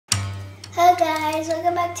Hello guys,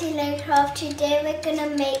 welcome back to Craft. Today we're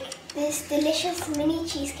gonna make this delicious mini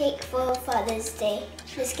cheesecake for Father's Day.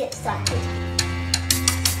 Let's get started.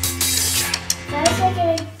 First we're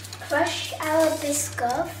gonna crush our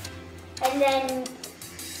biscoff and then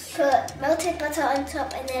put melted butter on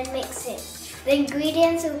top and then mix it. The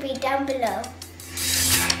ingredients will be down below.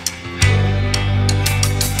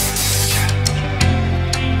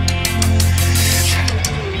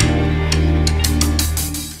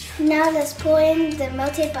 Now let's pour in the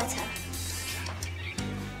melted butter.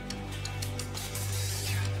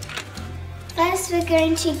 First we're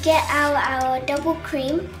going to get our double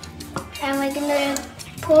cream and we're going to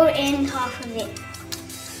pour in half of it.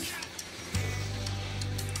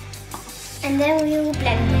 And then we will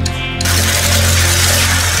blend it.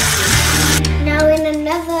 Now in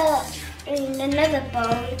another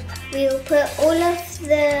bowl we will put all of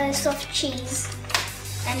the soft cheese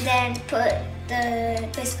and then put the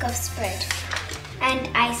biscoff spread and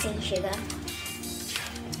icing sugar.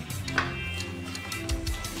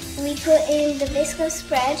 We put in the biscoff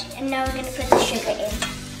spread and now we're going to put the sugar in.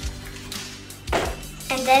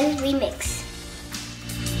 And then we mix.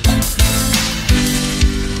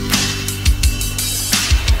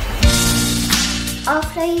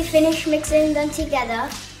 After you finish mixing them together,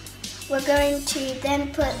 we're going to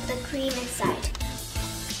then put the cream inside.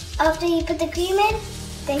 After you put the cream in,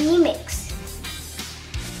 then you mix.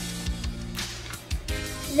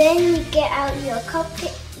 Then you get out your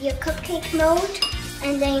cupcake mold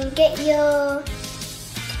and then get your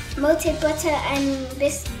melted butter and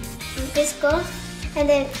biscoff and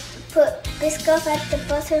then put biscoff at the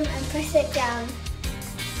bottom and press it down.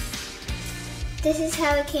 This is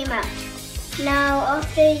how it came out. Now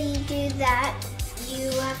after you do that,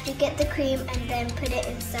 you have to get the cream and then put it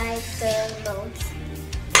inside the molds.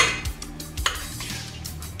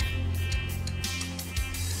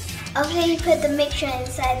 After you put the mixture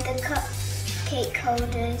inside the cupcake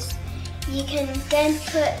holders, you can then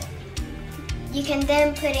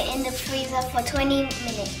put it in the freezer for 20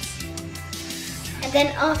 minutes. And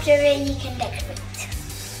then after it, you can decorate.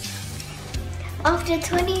 After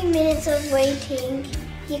 20 minutes of waiting,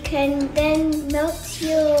 you can then melt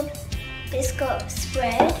your biscuit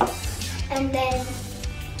spread and then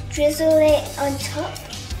drizzle it on top,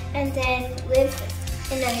 and then with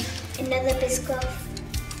another biscuit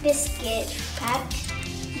pack,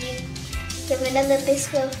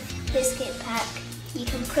 biscuit pack, you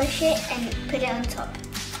can crush it and put it on top.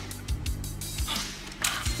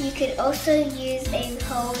 You could also use a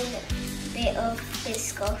whole bit of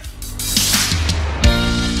biscoff.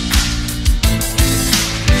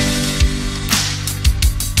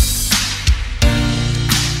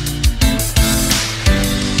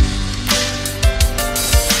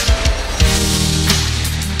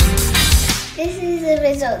 This is the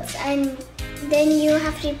results, and then you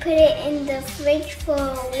have to put it in the fridge for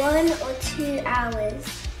 1 or 2 hours.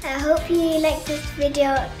 I hope you liked this video,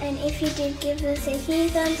 and if you did, give us a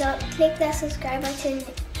huge thumbs up, click that subscribe button,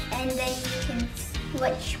 and then you can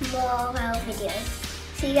watch more of our videos.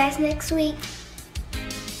 See you guys next week.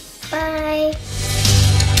 Bye!